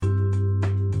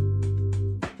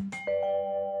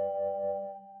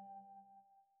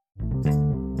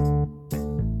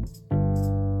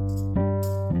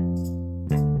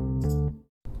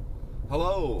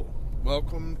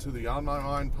welcome to the On My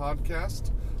Mind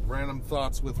podcast, Random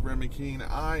Thoughts with Remy Keene.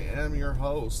 I am your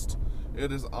host.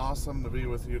 It is awesome to be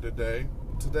with you today.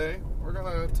 Today, we're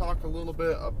going to talk a little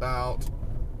bit about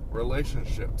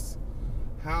relationships.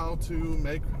 How to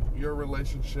make your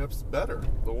relationships better.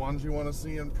 The ones you want to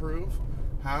see improve.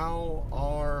 What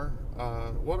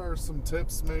are some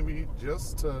tips maybe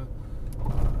just to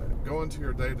go into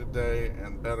your day-to-day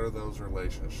and better those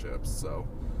relationships? So,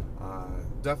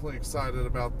 definitely excited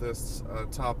about this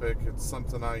topic. It's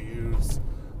something I use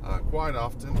quite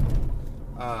often.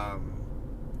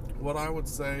 What I would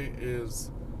say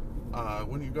is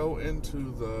when you go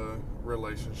into the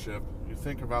relationship, you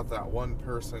think about that one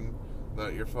person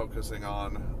that you're focusing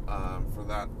on for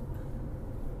that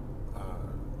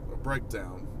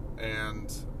breakdown,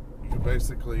 and you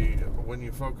basically, when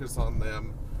you focus on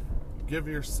them, give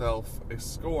yourself a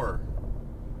score,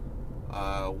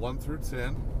 1 through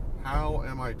 10. How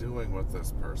am I doing with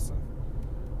this person?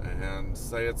 And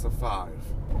say it's a 5,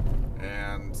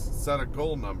 and set a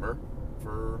goal number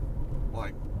for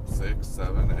like 6,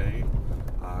 7, 8,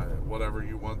 whatever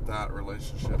you want that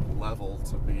relationship level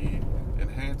to be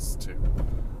enhanced to.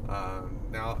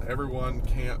 Now, everyone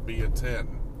can't be a 10,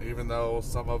 even though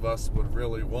some of us would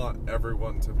really want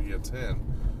everyone to be a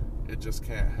 10. It just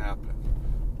can't happen.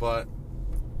 But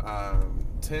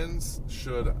 10s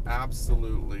should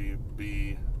absolutely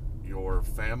be your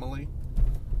family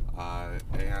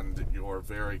and your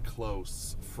very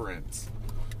close friends.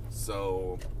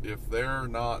 So if they're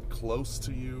not close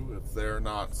to you, if they're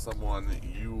not someone that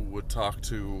you would talk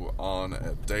to on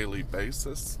a daily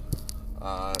basis,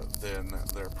 then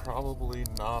they're probably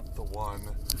not the one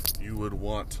you would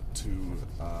want to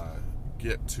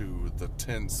get to the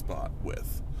 10 spot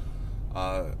with.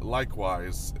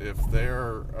 Likewise, if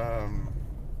they're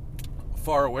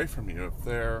far away from you, if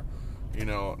they're,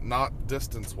 not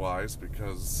distance-wise,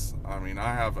 because, I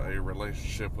have a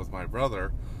relationship with my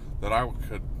brother that I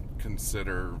could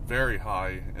consider very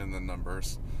high in the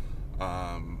numbers,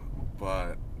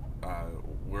 but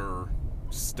we're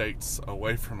states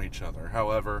away from each other.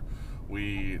 However,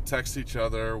 we text each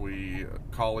other, we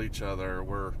call each other,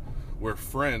 we're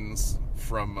friends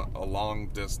from a long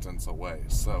distance away.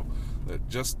 So that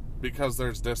just because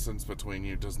there's distance between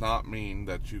you does not mean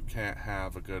that you can't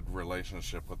have a good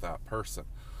relationship with that person.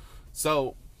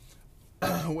 So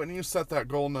when you set that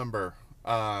goal number,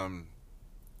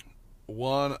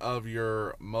 one of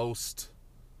your most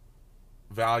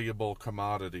valuable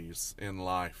commodities in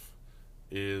life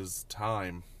is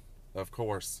time, of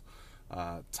course.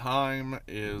 Time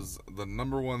is the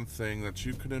number one thing that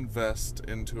you could invest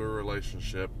into a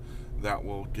relationship that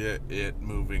will get it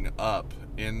moving up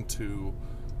into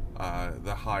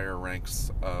the higher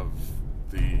ranks of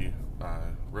the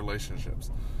relationships.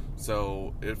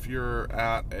 So if you're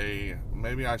at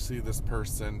maybe I see this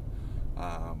person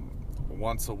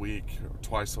once a week or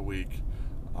twice a week,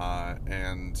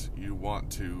 and you want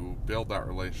to build that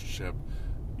relationship,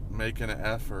 make an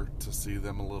effort to see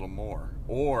them a little more.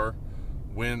 Or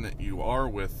when you are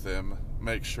with them,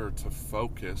 make sure to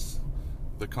focus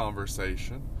the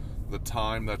conversation, the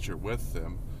time that you're with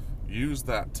them. Use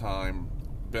that time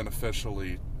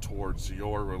beneficially towards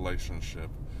your relationship,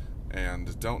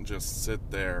 and don't just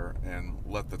sit there and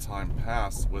let the time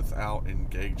pass without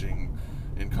engaging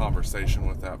in conversation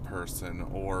with that person,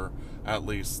 or at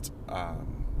least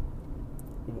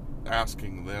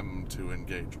asking them to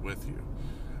engage with you.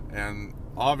 And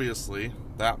obviously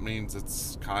that means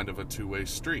it's kind of a two-way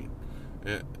street.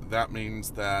 That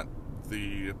means that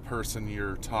the person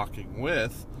you're talking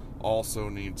with also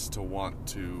needs to want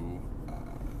to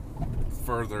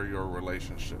further your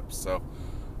relationship. So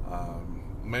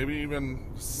maybe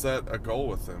even set a goal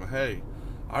with them. Hey,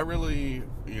 I really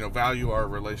value our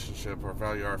relationship or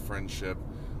value our friendship.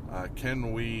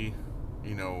 Can we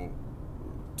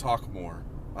talk more?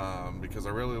 Because I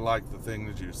really like the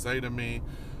things you say to me.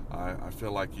 I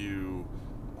feel like you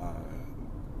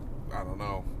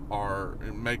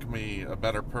make me a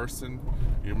better person.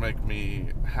 You make me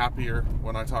happier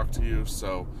when I talk to you,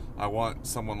 so I want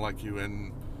someone like you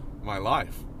in my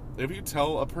life. If you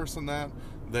tell a person that,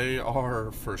 they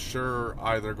are for sure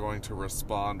either going to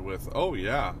respond with, oh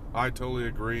yeah, I totally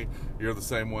agree, you're the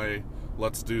same way,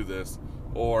 let's do this.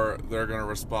 Or they're going to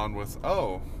respond with,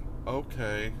 oh,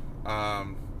 okay, I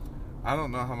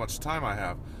don't know how much time I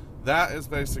have. That is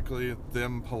basically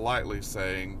them politely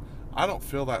saying, I don't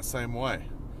feel that same way.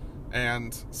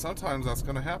 And sometimes that's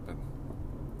going to happen.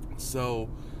 So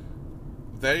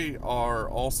they are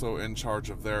also in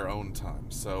charge of their own time.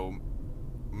 So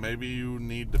maybe you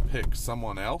need to pick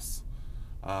someone else,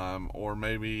 or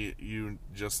maybe you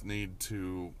just need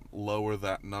to lower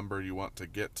that number you want to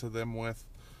get to them with.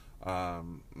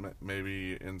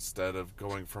 Maybe instead of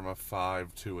going from a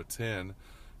 5 to a 10,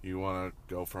 you want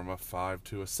to go from a 5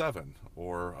 to a 7,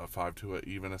 or a 5 to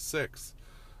even a 6.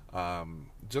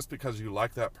 Just because you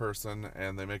like that person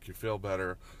and they make you feel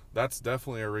better, that's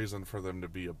definitely a reason for them to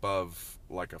be above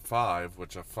like a 5,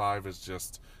 which a 5 is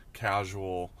just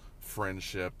casual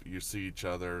friendship. You see each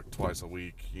other twice a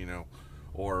week,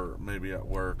 or maybe at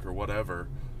work or whatever,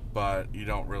 but you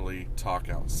don't really talk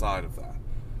outside of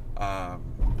that.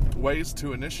 Ways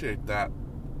to initiate that,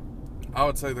 I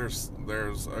would say there's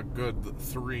a good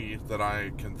 3 that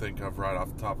I can think of right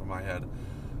off the top of my head.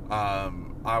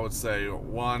 I would say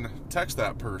 1, text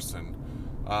that person.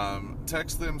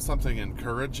 Text them something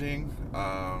encouraging,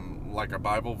 like a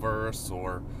Bible verse,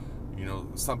 or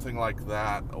something like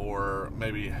that, or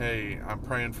maybe, hey, I'm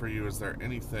praying for you, is there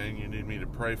anything you need me to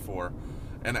pray for?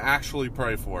 And actually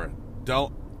pray for it.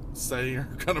 Don't say you're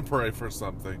gonna pray for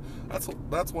something.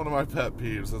 That's one of my pet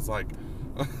peeves. It's like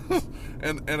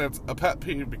and it's a pet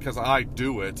peeve because I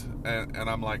do it, and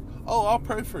I'm like, oh, I'll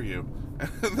pray for you,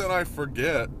 and then I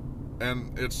forget,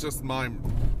 and it's just my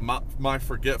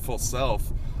forgetful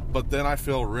self. But then I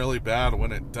feel really bad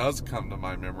when it does come to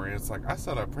my memory. It's like, I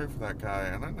said I'd pray for that guy,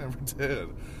 and I never did.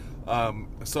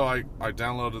 So I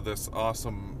downloaded this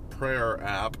awesome prayer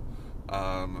app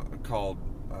called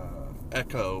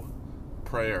Echo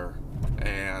Prayer,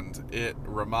 and it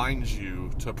reminds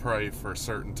you to pray for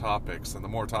certain topics. And the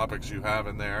more topics you have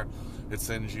in there, it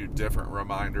sends you different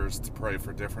reminders to pray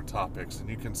for different topics. And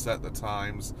you can set the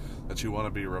times that you want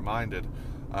to be reminded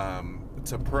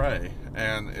to pray,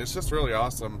 and it's just really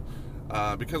awesome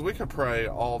because we could pray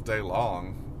all day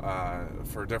long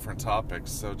for different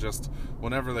topics. So just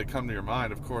whenever they come to your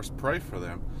mind, of course, pray for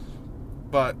them.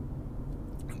 But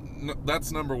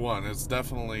that's number 1. It's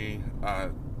definitely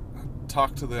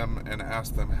talk to them and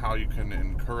ask them how you can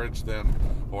encourage them,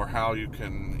 or how you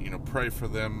can pray for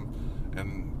them,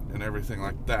 and everything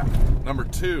like that. Number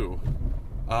 2,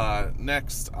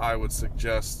 next I would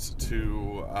suggest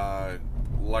to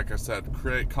like I said,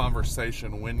 create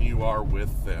conversation when you are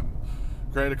with them.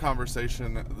 Create a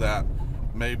conversation that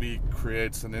maybe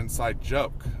creates an inside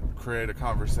joke. Create a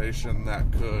conversation that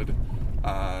could,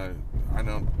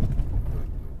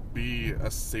 be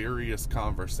a serious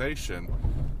conversation.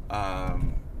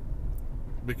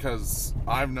 Because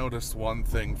I've noticed one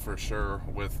thing for sure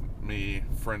with me,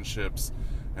 friendships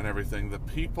and everything, the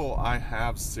people I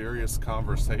have serious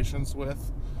conversations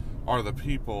with are the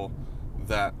people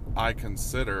that I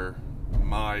consider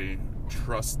my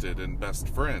trusted and best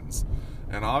friends.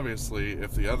 And obviously,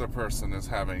 if the other person is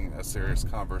having a serious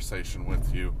conversation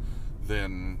with you,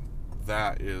 then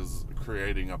that is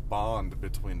creating a bond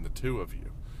between the two of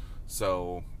you.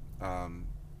 So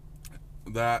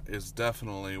that is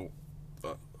definitely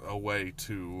a way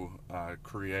to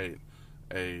create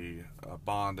a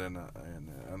bond and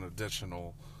an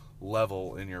additional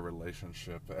level in your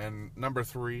relationship. And number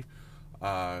 3,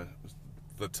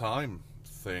 the time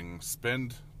thing.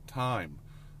 Spend time.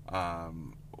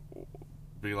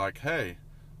 Be like, hey,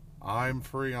 I'm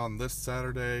free on this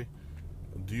Saturday.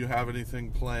 Do you have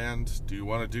anything planned? Do you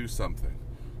want to do something?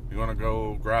 You want to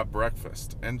go grab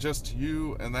breakfast? And just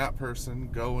you and that person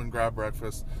go and grab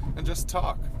breakfast and just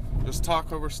talk. Just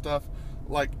talk over stuff.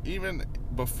 Like, even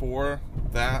before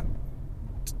that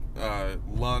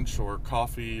lunch or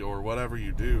coffee or whatever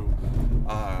you do,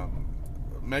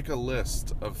 make a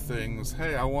list of things.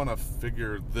 Hey, I want to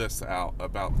figure this out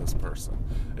about this person.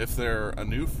 If they're a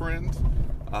new friend,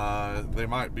 they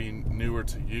might be newer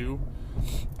to you.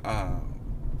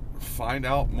 Find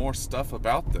out more stuff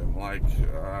about them. Like,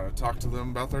 talk to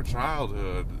them about their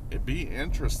childhood. Be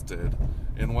interested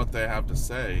in what they have to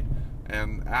say,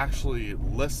 and actually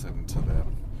listen to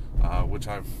them. Which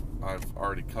I've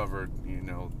already covered.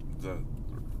 The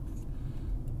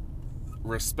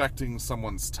respecting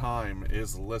someone's time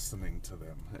is listening to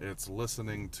them. It's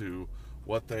listening to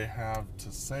what they have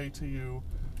to say to you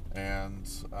and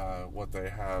what they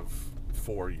have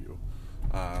for you.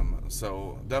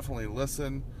 So definitely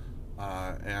listen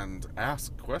and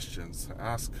ask questions.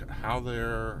 Ask how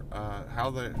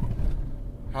they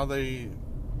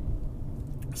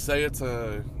say it's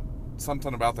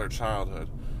something about their childhood.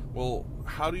 Well,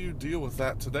 how do you deal with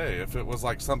that today? If it was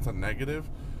like something negative,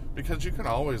 because you can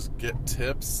always get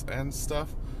tips and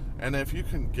stuff, and if you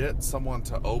can get someone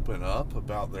to open up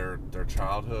about their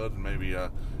childhood and maybe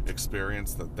a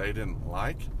experience that they didn't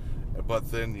like, but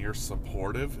then you're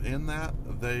supportive in that,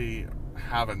 they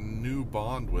have a new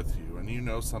bond with you, and you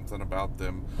know something about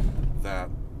them that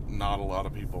not a lot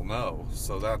of people know.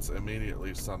 So that's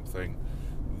immediately something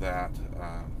that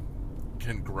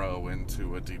can grow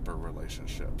into a deeper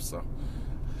relationship. So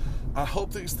I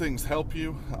hope these things help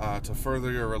you to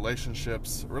further your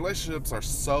relationships. Relationships are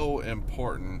so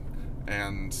important,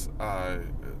 and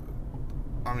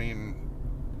I mean,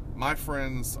 my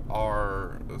friends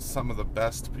are some of the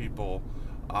best people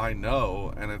I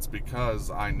know, and it's because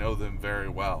I know them very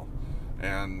well.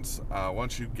 And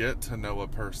once you get to know a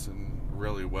person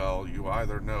really well, you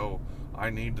either know, I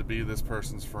need to be this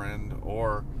person's friend,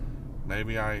 or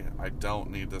maybe I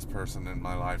don't need this person in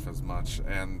my life as much.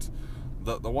 And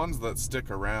the ones that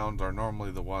stick around are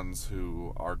normally the ones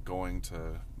who are going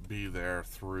to be there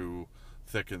through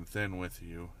thick and thin with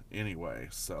you anyway.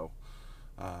 So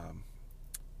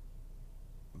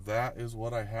that is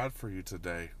what I had for you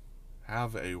today.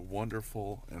 Have a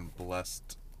wonderful and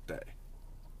blessed day.